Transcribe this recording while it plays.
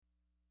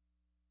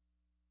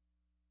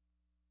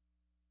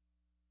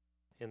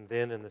And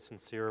then in the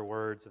sincere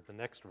words of the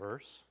next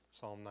verse,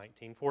 Psalm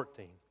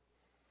 19:14,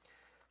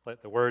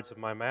 let the words of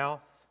my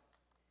mouth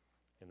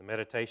and the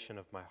meditation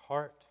of my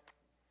heart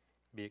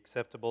be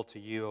acceptable to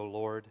you, O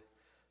Lord,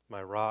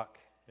 my rock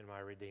and my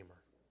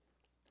redeemer.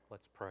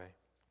 Let's pray.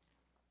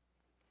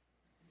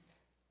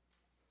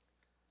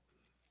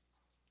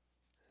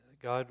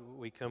 God,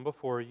 we come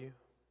before you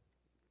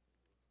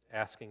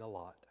asking a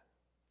lot.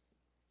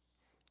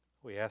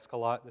 We ask a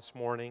lot this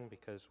morning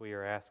because we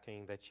are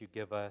asking that you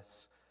give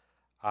us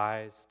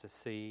eyes to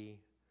see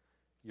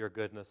your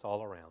goodness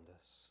all around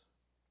us.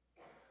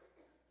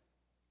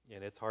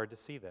 And it's hard to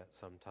see that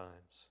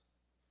sometimes.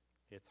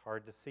 It's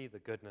hard to see the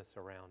goodness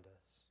around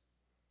us.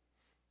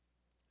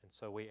 And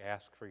so we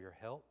ask for your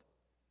help.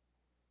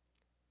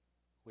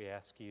 We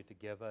ask you to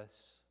give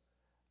us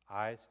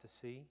eyes to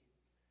see,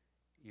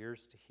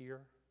 ears to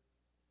hear.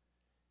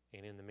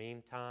 And in the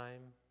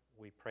meantime,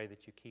 we pray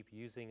that you keep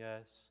using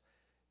us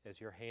as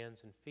your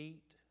hands and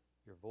feet,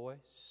 your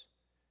voice,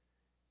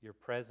 your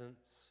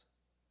presence,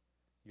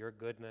 your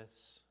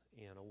goodness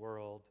in a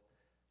world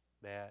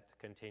that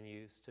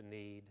continues to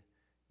need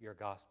your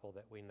gospel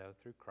that we know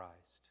through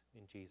Christ.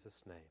 In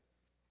Jesus' name.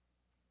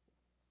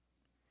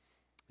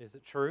 Is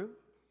it true?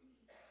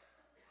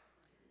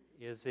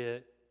 Is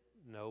it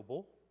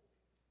noble?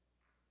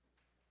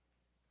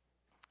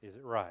 Is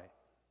it right?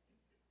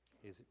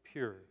 Is it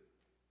pure?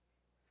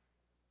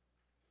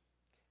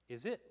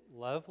 Is it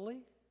lovely?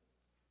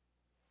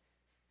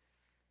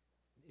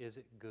 Is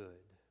it good?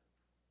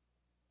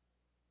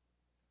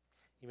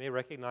 You may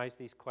recognize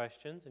these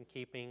questions in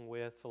keeping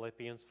with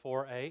Philippians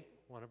 4:8,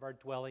 one of our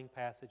dwelling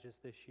passages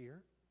this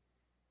year.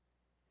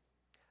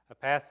 A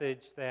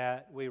passage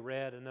that we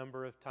read a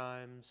number of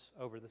times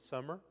over the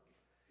summer,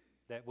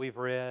 that we've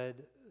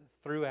read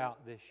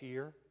throughout this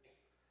year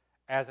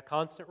as a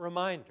constant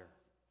reminder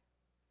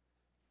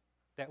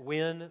that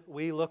when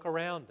we look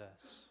around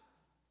us,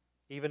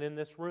 even in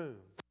this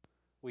room,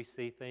 we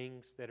see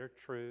things that are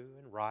true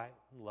and right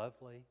and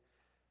lovely,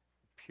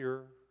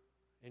 pure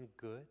and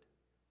good.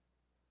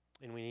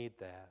 And we need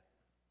that.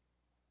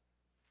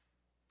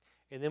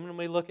 And then when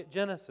we look at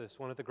Genesis,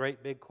 one of the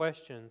great big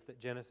questions that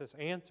Genesis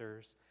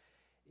answers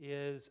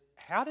is,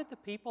 how did the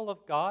people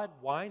of God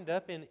wind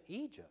up in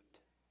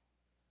Egypt?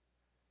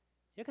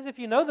 Because if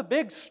you know the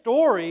big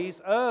stories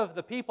of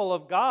the people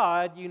of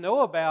God, you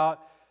know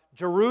about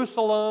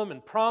Jerusalem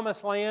and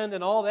Promised Land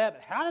and all that,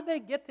 but how did they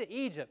get to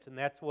Egypt? And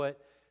that's what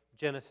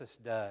Genesis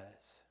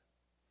does.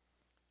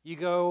 You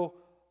go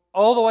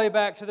all the way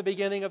back to the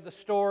beginning of the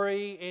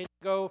story, and you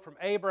go from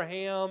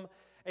Abraham,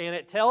 and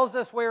it tells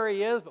us where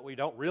he is, but we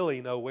don't really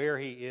know where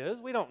he is.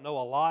 We don't know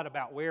a lot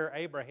about where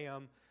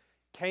Abraham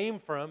came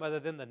from other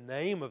than the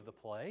name of the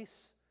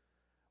place.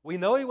 We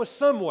know he was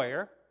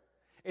somewhere,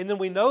 and then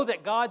we know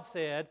that God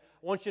said,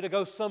 I want you to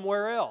go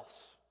somewhere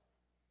else.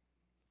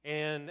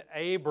 And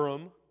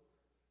Abram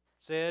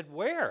said,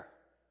 where?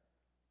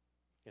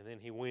 And then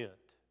he went.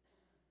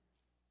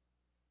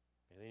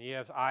 And then you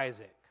have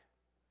Isaac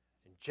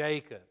and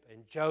Jacob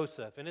and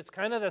Joseph. And it's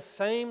kind of the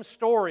same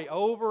story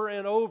over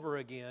and over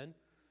again.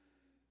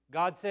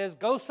 God says,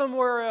 go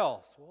somewhere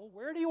else. Well,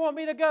 where do you want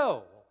me to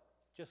go? Well,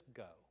 just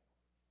go.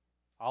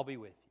 I'll be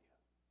with you.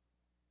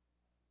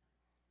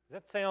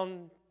 Does that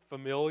sound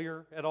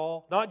familiar at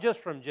all? Not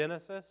just from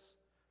Genesis,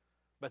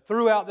 but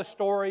throughout the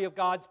story of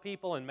God's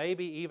people and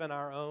maybe even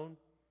our own.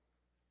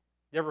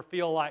 You ever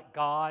feel like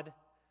God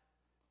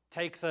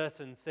takes us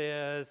and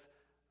says,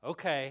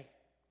 okay,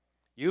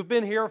 you've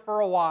been here for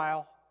a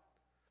while.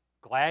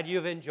 Glad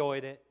you've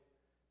enjoyed it.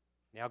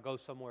 Now go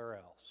somewhere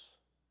else.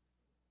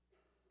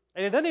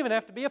 And it doesn't even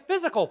have to be a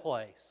physical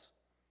place.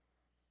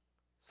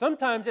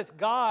 Sometimes it's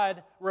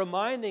God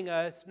reminding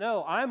us,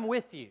 no, I'm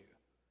with you.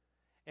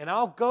 And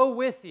I'll go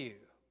with you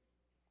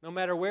no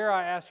matter where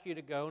I ask you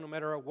to go, no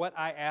matter what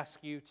I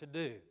ask you to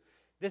do.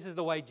 This is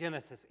the way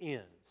Genesis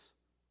ends.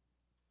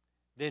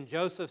 Then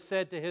Joseph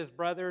said to his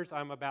brothers,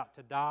 I'm about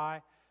to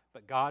die,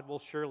 but God will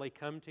surely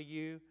come to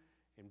you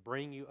and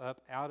bring you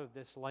up out of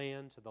this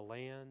land to the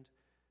land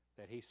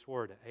that he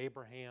swore to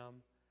Abraham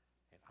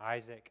and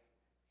Isaac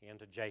and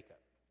to Jacob.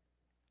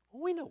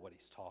 Well, we know what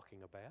he's talking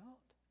about.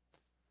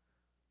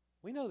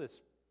 We know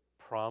this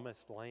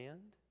promised land.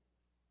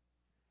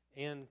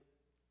 And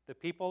the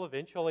people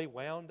eventually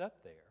wound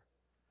up there.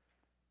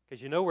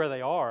 Because you know where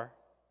they are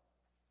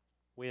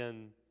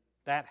when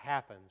that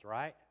happens,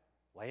 right?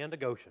 Land of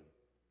Goshen.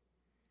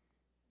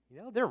 You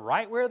know, they're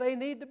right where they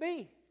need to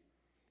be.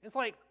 It's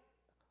like,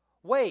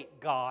 wait,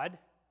 God,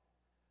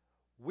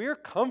 we're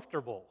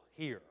comfortable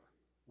here.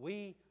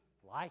 We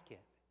like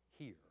it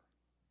here.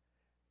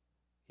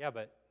 Yeah,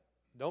 but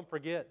don't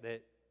forget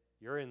that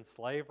you're in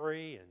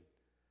slavery, and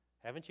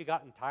haven't you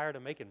gotten tired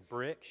of making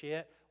bricks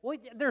yet? Well,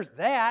 there's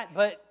that,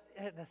 but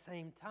at the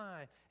same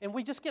time, and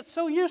we just get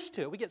so used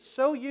to it. We get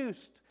so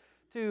used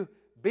to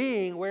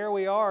being where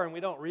we are, and we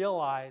don't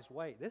realize,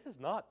 wait, this is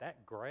not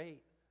that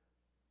great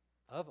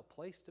of a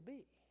place to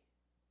be.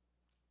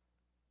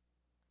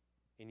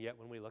 And yet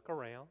when we look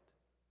around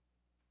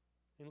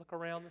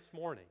this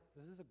morning,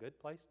 this is a good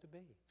place to be.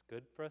 It's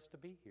good for us to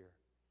be here.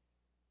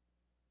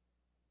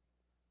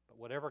 But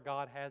whatever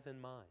God has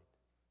in mind,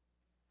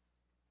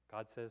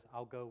 God says,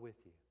 I'll go with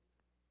you.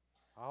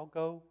 I'll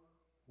go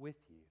with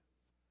you.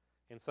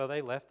 And so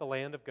they left the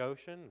land of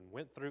Goshen and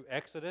went through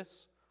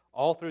Exodus,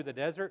 all through the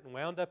desert, and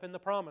wound up in the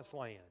Promised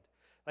Land.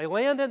 They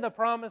land in the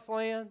Promised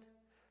Land.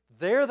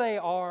 There they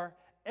are.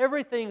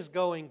 Everything's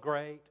going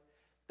great.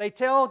 They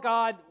tell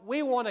God,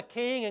 we want a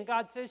king. And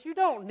God says, you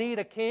don't need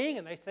a king.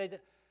 And they say,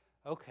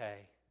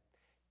 okay,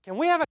 can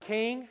we have a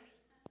king?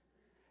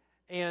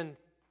 And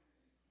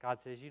God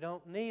says, you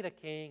don't need a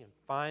king. And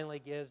finally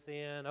gives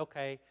in,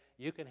 okay,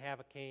 you can have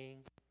a king.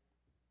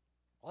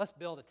 Well, let's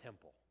build a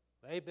temple.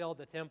 They build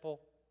the temple.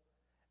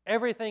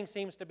 Everything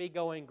seems to be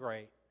going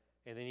great.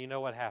 And then you know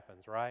what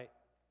happens, right?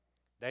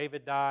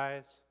 David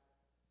dies.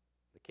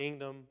 The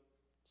kingdom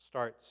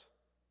starts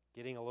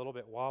getting a little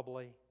bit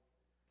wobbly.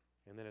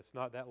 And then it's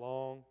not that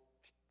long,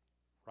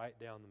 right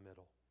down the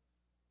middle.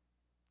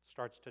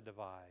 Starts to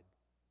divide.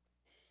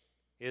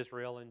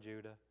 Israel and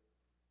Judah.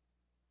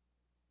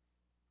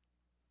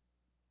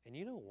 And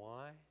you know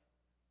why?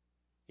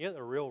 You know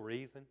the real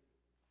reason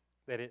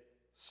that it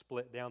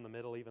split down the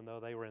middle even though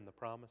they were in the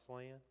Promised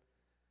Land?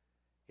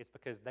 It's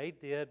because they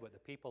did what the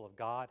people of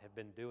God have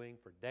been doing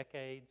for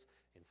decades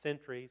and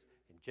centuries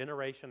and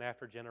generation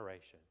after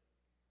generation.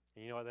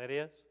 And you know what that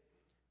is?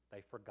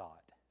 They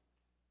forgot.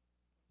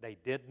 They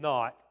did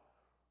not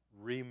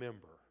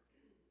remember.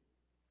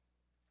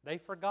 They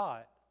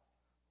forgot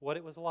what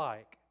it was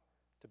like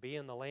to be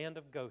in the land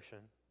of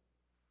Goshen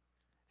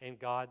and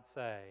God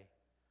say,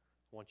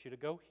 I want you to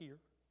go here,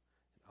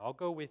 and I'll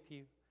go with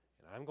you,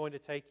 and I'm going to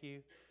take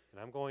you,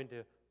 and I'm going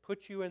to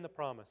put you in the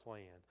Promised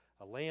Land,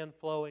 a land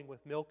flowing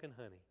with milk and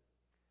honey.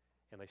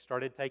 And they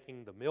started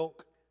taking the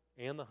milk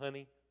and the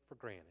honey for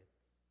granted.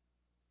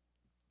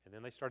 And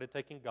then they started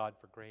taking God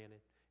for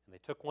granted, and they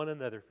took one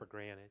another for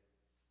granted.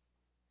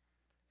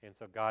 And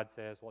so God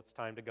says, well, it's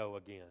time to go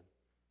again.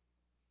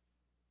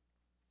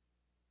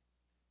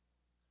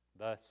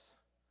 Thus,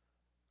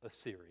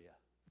 Assyria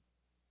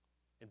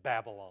and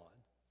Babylon.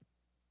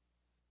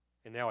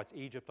 And now it's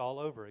Egypt all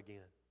over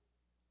again.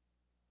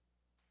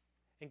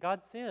 And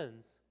God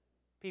sends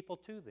people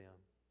to them.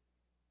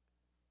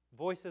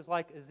 Voices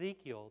like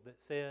Ezekiel that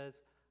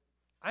says,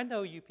 I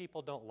know you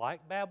people don't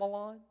like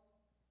Babylon,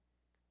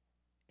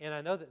 and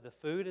I know that the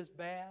food is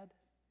bad,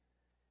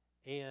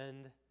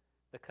 and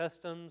the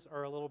customs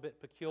are a little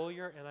bit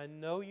peculiar, and I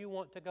know you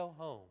want to go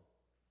home.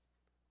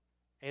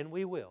 And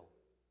we will.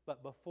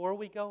 But before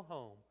we go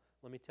home,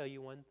 let me tell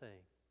you one thing.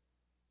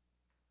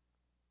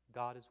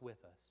 God is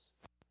with us.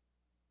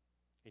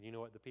 And you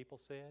know what the people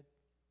said?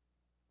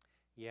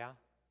 Yeah,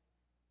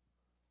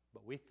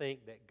 but we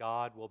think that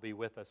God will be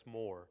with us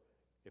more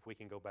if we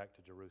can go back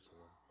to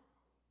Jerusalem.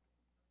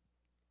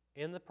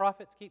 And the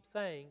prophets keep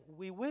saying,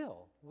 we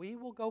will. We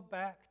will go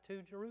back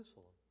to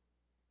Jerusalem.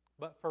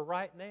 But for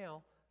right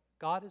now,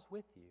 God is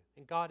with you.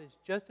 And God is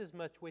just as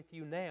much with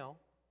you now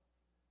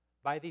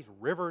by these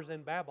rivers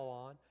in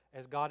Babylon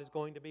as God is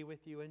going to be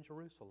with you in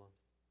Jerusalem.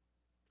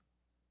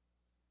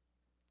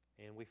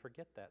 And we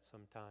forget that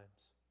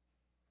sometimes.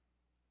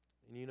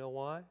 And you know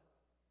why?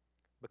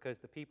 Because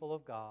the people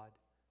of God,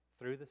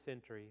 through the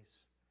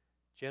centuries,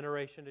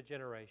 generation to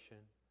generation,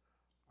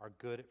 are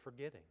good at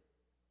forgetting.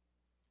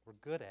 We're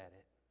good at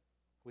it.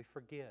 We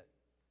forget.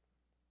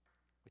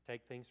 We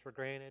take things for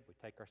granted. We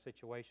take our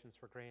situations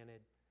for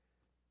granted.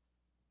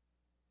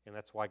 And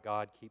that's why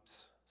God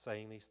keeps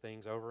saying these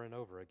things over and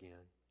over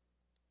again.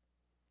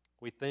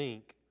 We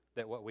think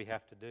that what we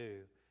have to do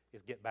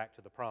is get back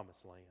to the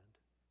Promised Land.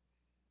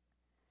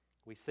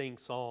 We sing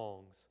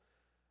songs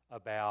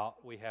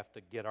about we have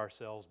to get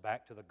ourselves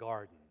back to the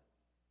garden.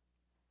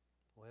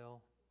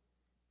 Well,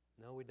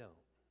 no, we don't.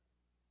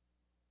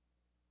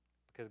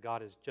 Because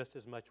God is just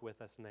as much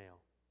with us now.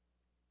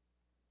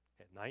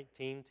 At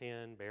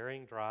 1910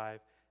 Bering Drive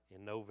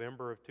in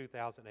November of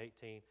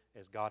 2018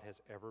 as God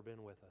has ever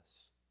been with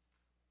us.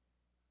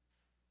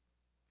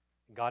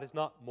 God is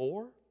not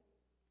more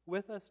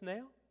with us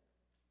now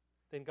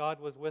than God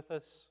was with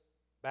us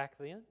back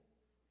then.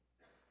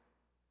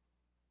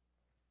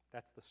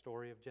 That's the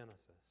story of Genesis.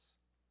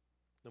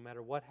 No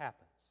matter what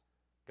happens,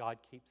 God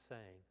keeps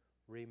saying,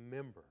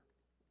 remember,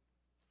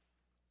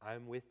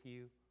 I'm with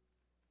you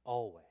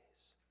always.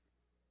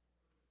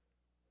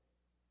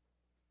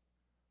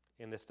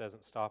 And this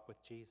doesn't stop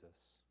with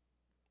Jesus.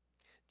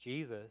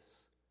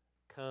 Jesus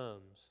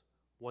comes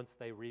once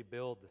they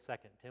rebuild the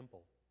second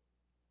temple.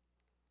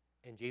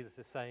 And Jesus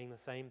is saying the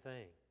same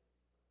thing.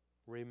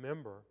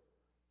 Remember,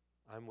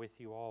 I'm with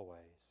you always.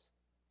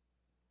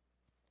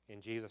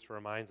 And Jesus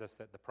reminds us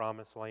that the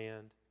Promised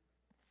Land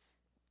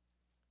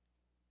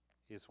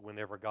is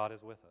whenever God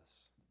is with us.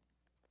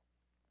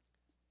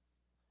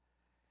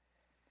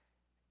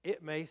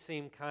 It may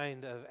seem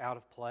kind of out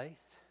of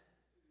place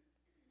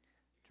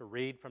to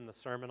read from the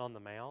Sermon on the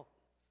Mount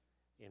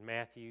in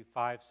Matthew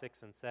 5,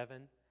 6, and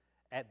 7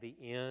 at the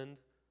end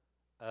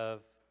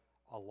of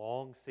a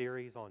long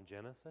series on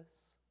Genesis.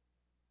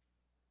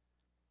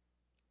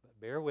 But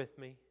bear with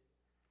me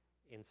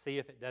and see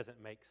if it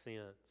doesn't make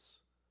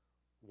sense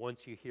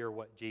once you hear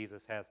what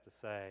Jesus has to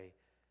say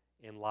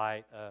in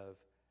light of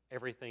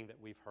everything that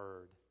we've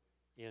heard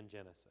in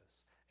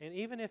Genesis. And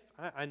even if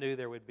I knew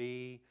there would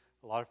be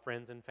a lot of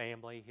friends and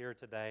family here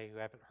today who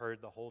haven't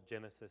heard the whole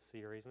Genesis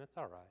series, and it's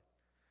all right.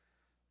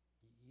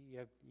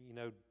 You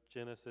know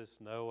Genesis,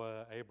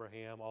 Noah,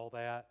 Abraham, all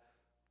that.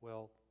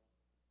 Well,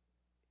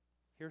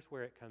 here's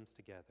where it comes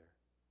together.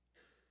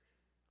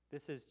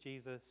 This is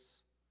Jesus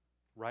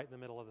right in the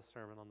middle of the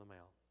Sermon on the Mount.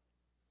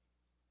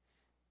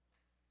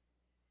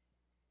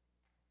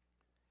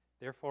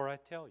 Therefore, I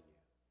tell you,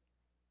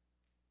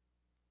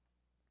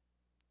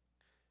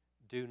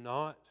 do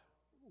not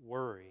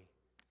worry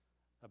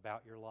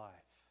about your life.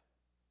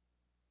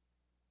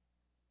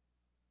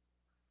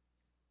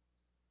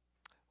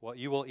 What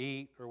you will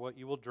eat or what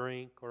you will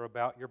drink, or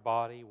about your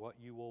body, what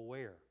you will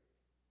wear.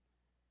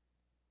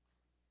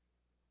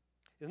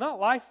 Is not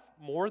life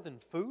more than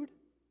food?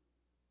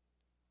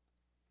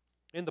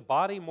 And the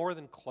body more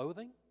than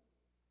clothing?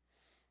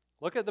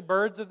 Look at the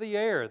birds of the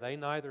air. They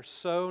neither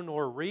sow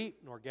nor reap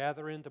nor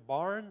gather into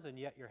barns, and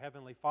yet your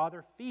heavenly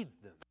Father feeds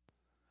them.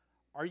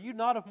 Are you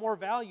not of more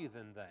value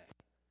than they?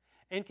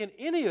 And can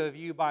any of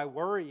you, by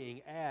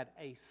worrying, add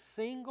a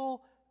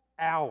single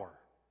hour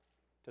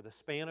to the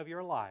span of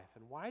your life?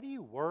 And why do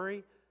you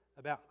worry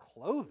about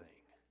clothing?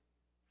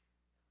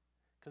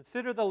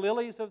 Consider the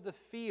lilies of the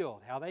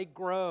field, how they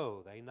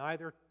grow. They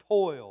neither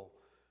toil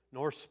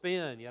nor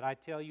spin. Yet I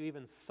tell you,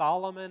 even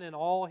Solomon in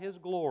all his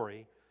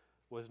glory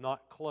was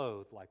not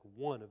clothed like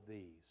one of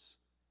these.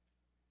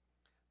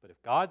 But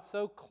if God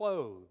so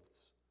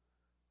clothes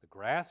the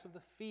grass of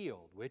the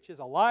field, which is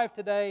alive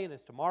today and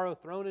is tomorrow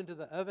thrown into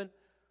the oven,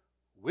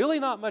 will He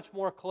not much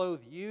more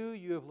clothe you,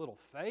 you of little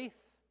faith?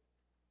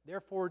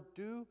 Therefore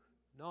do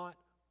not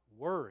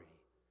worry,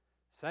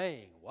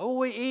 saying, what will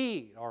we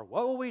eat, or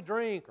what will we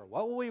drink, or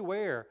what will we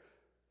wear?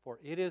 For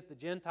it is the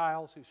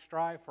Gentiles who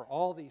strive for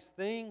all these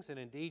things, and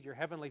indeed your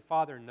heavenly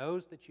Father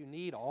knows that you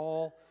need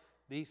all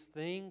these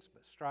things,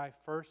 but strive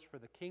first for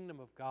the kingdom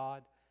of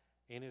God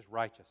and His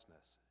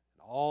righteousness,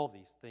 and all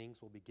these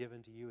things will be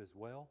given to you as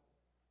well.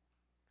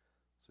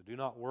 So do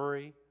not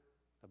worry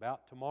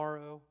about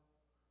tomorrow,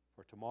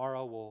 for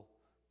tomorrow will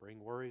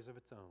bring worries of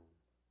its own.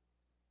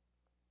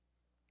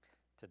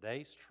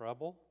 Today's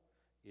trouble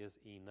is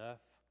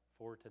enough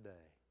for today.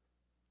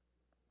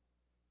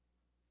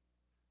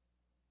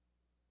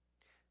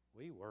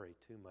 We worry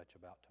too much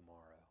about tomorrow.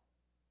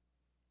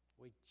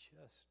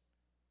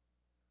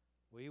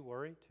 We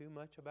worry too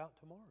much about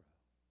tomorrow.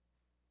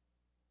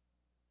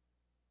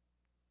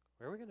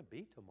 Where are we going to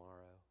be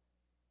tomorrow?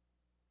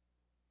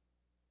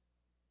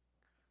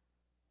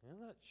 I'm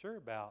not sure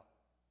about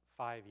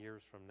 5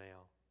 years from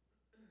now.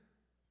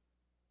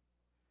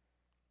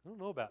 I don't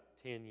know about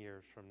 10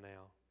 years from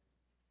now.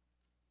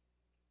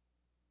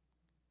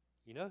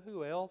 You know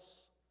who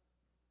else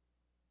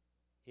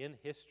in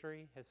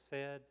history has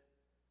said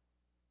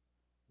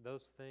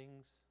those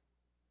things?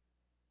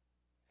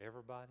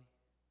 Everybody.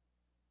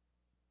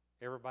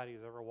 Everybody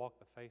who's ever walked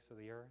the face of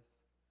the earth.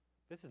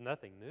 This is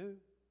nothing new.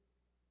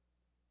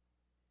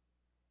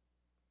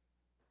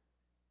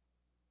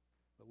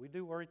 But we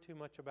do worry too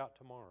much about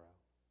tomorrow.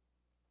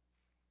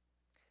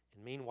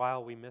 And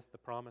meanwhile, we miss the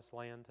promised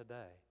land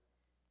today.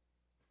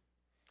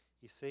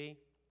 You see,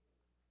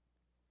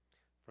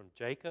 from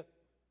Jacob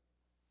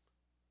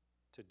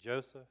to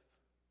Joseph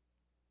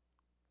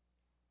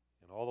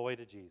and all the way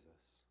to Jesus,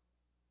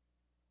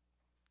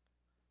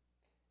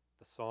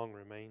 the song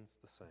remains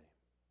the same.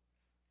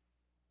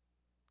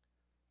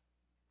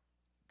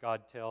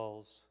 God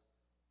tells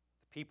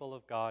the people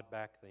of God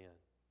back then,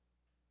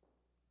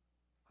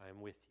 I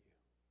am with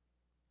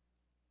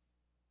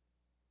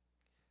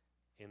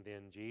you. And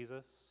then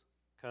Jesus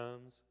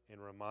comes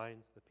and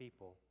reminds the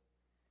people,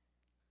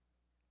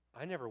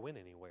 I never went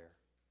anywhere.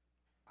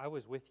 I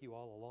was with you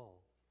all along,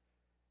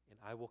 and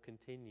I will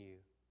continue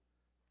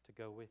to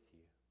go with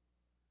you.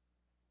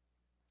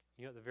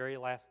 You know, the very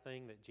last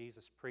thing that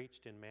Jesus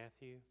preached in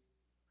Matthew,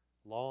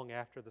 long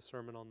after the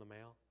Sermon on the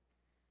Mount,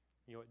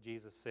 you know what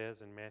Jesus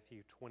says in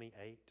Matthew 28,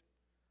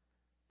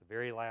 the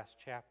very last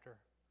chapter,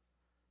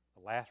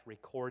 the last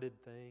recorded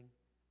thing?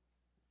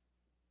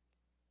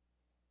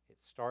 It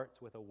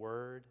starts with a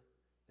word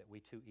that we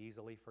too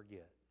easily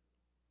forget.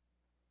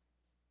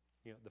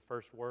 You know, the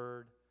first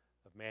word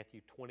of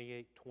Matthew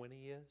 28:20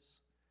 is,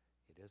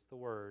 it is the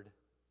word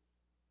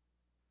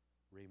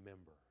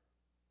remember.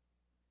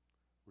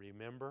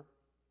 Remember,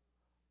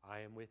 I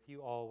am with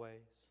you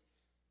always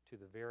to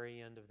the very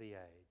end of the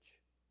age.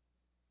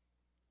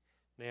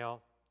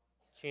 Now,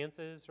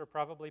 chances are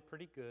probably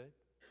pretty good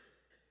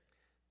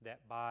that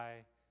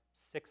by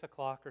 6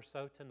 o'clock or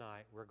so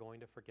tonight, we're going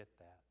to forget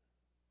that.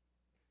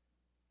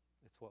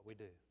 It's what we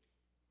do.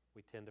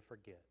 We tend to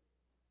forget.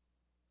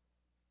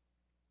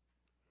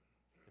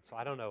 And so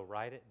I don't know,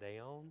 write it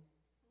down,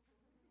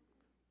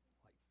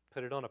 like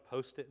put it on a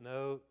Post-it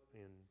note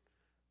and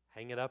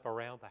hang it up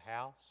around the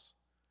house.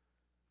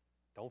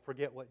 Don't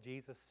forget what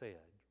Jesus said.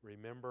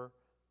 Remember,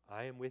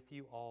 I am with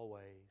you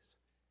always,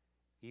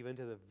 even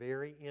to the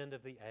very end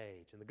of the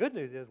age. And the good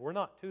news is we're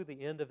not to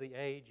the end of the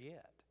age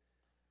yet.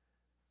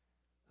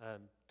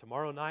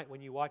 Tomorrow night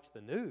when you watch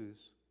the news,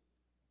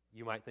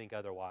 you might think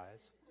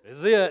otherwise. This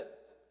is it.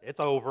 It's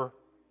over.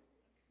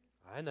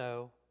 I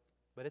know,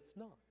 but it's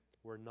not.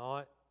 We're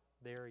not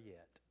there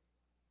yet.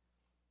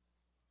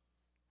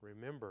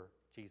 Remember,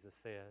 Jesus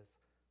says,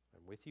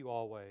 I'm with you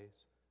always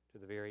to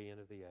the very end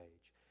of the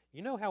age.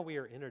 You know how we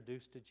are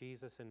introduced to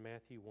Jesus in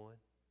Matthew 1?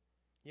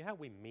 You know how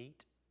we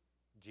meet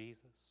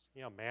Jesus?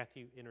 You know how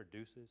Matthew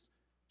introduces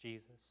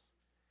Jesus?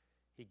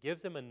 He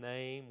gives him a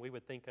name. We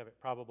would think of it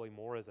probably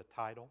more as a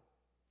title.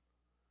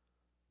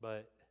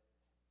 But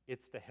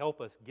it's to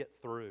help us get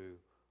through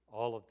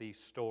all of these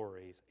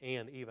stories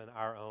and even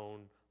our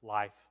own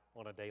life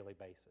on a daily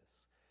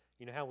basis.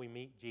 You know how we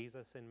meet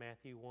Jesus in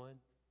Matthew 1?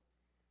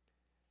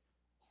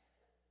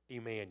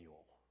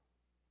 Emmanuel.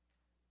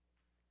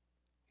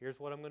 Here's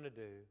what I'm going to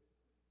do.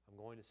 I'm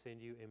going to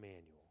send you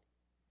Emmanuel.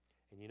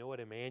 And you know what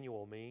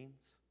Emmanuel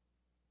means?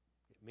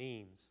 It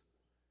means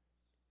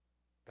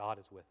God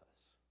is with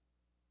us.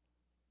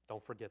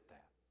 Don't forget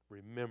that.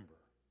 Remember.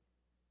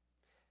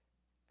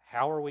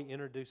 How are we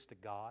introduced to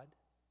God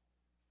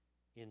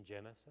in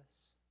Genesis?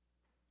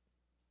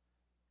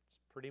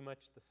 It's pretty much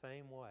the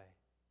same way.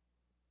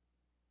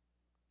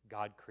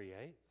 God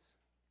creates.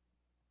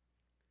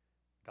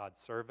 God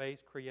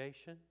surveys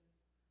creation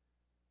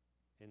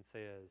and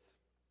says,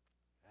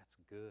 that's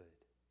good.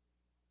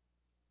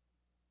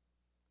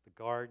 The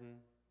garden,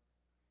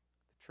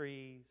 the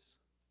trees,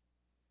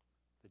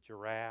 the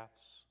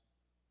giraffes,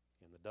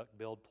 and the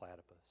duck-billed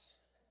platypus.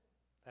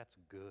 That's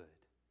good.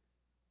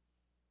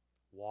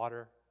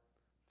 Water,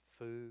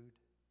 food,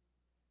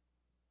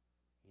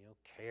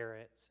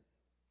 carrots,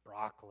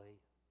 broccoli,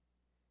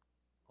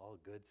 all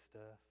the good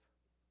stuff.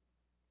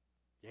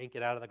 Yank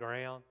it out of the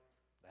ground,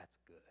 that's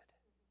good.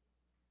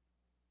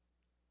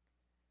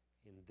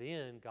 And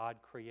then God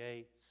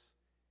creates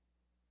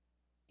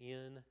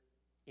in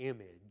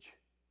image.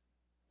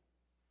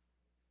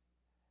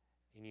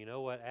 And you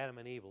know what Adam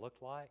and Eve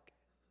looked like?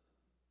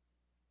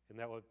 Isn't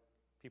that what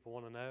people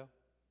want to know?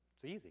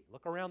 It's easy.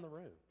 Look around the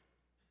room.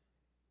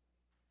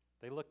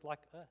 They looked like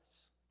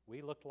us.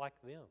 We looked like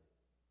them.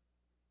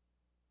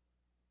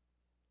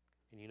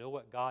 And you know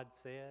what God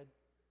said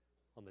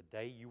on the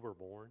day you were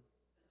born?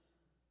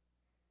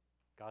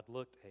 God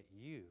looked at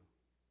you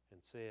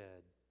and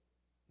said,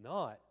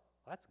 not,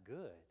 that's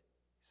good.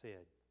 He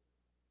said,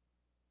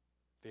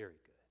 very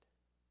good.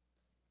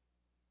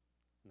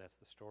 And that's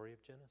the story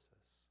of Genesis.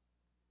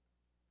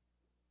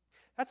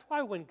 That's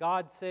why when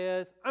God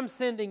says, I'm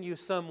sending you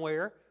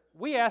somewhere,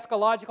 we ask a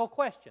logical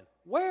question.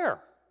 Where?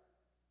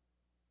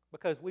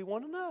 Because we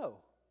want to know.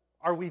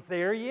 Are we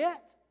there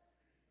yet?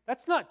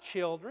 That's not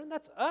children,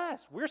 that's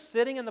us. We're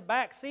sitting in the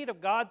back seat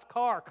of God's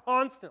car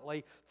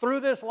constantly through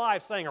this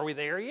life saying, are we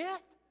there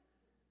yet?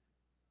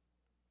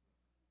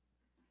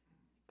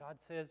 God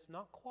says,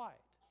 not quite.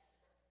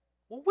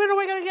 Well, when are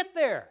we going to get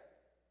there?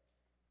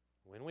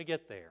 When we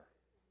get there.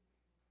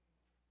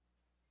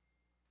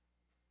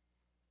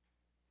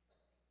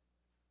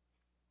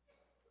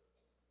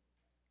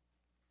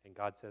 And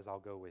God says, I'll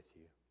go with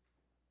you.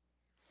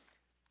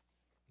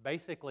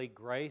 Basically,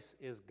 grace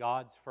is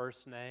God's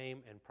first name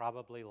and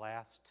probably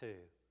last too.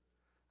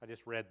 I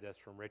just read this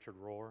from Richard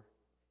Rohr.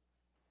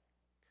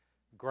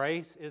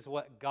 Grace is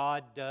what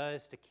God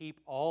does to keep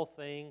all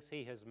things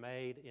He has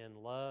made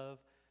in love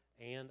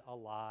and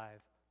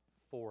alive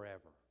forever.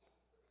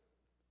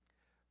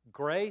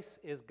 Grace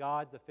is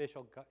God's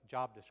official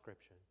job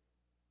description.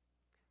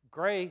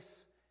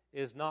 Grace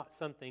is not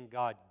something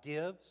God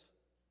gives.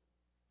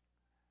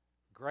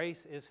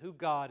 Grace is who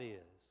God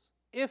is.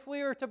 If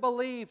we are to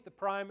believe the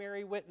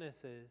primary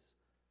witnesses,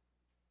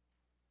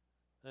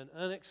 an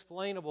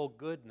unexplainable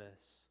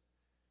goodness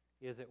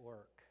is at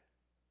work.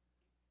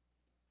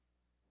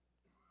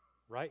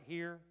 Right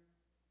here,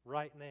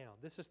 right now.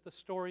 This is the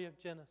story of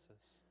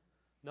Genesis,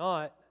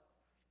 not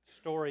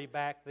story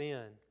back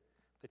then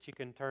that you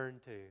can turn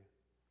to.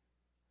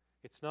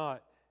 It's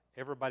not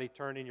everybody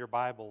turn in your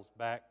Bibles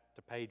back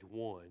to page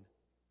 1.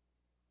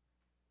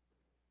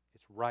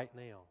 It's right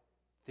now.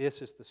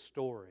 This is the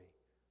story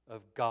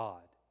of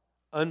God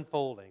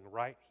unfolding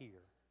right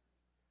here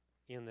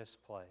in this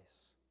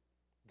place.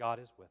 God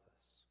is with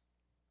us.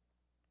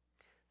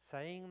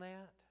 Saying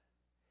that,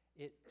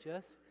 it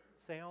just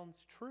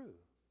sounds true.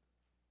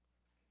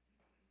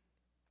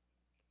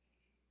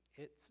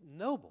 It's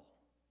noble.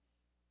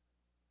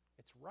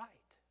 It's right.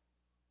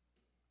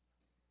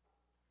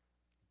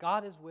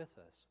 God is with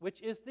us,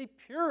 which is the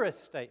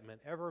purest statement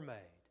ever made.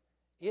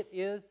 It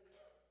is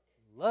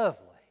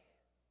lovely.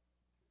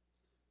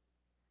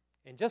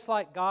 And just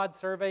like God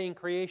surveying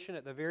creation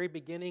at the very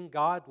beginning,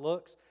 God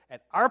looks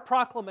at our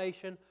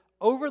proclamation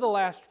over the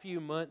last few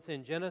months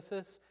in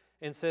Genesis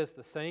and says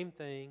the same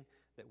thing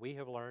that we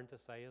have learned to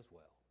say as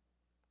well.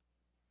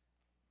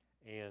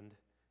 And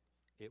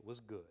it was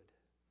good.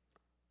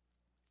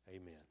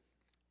 Amen.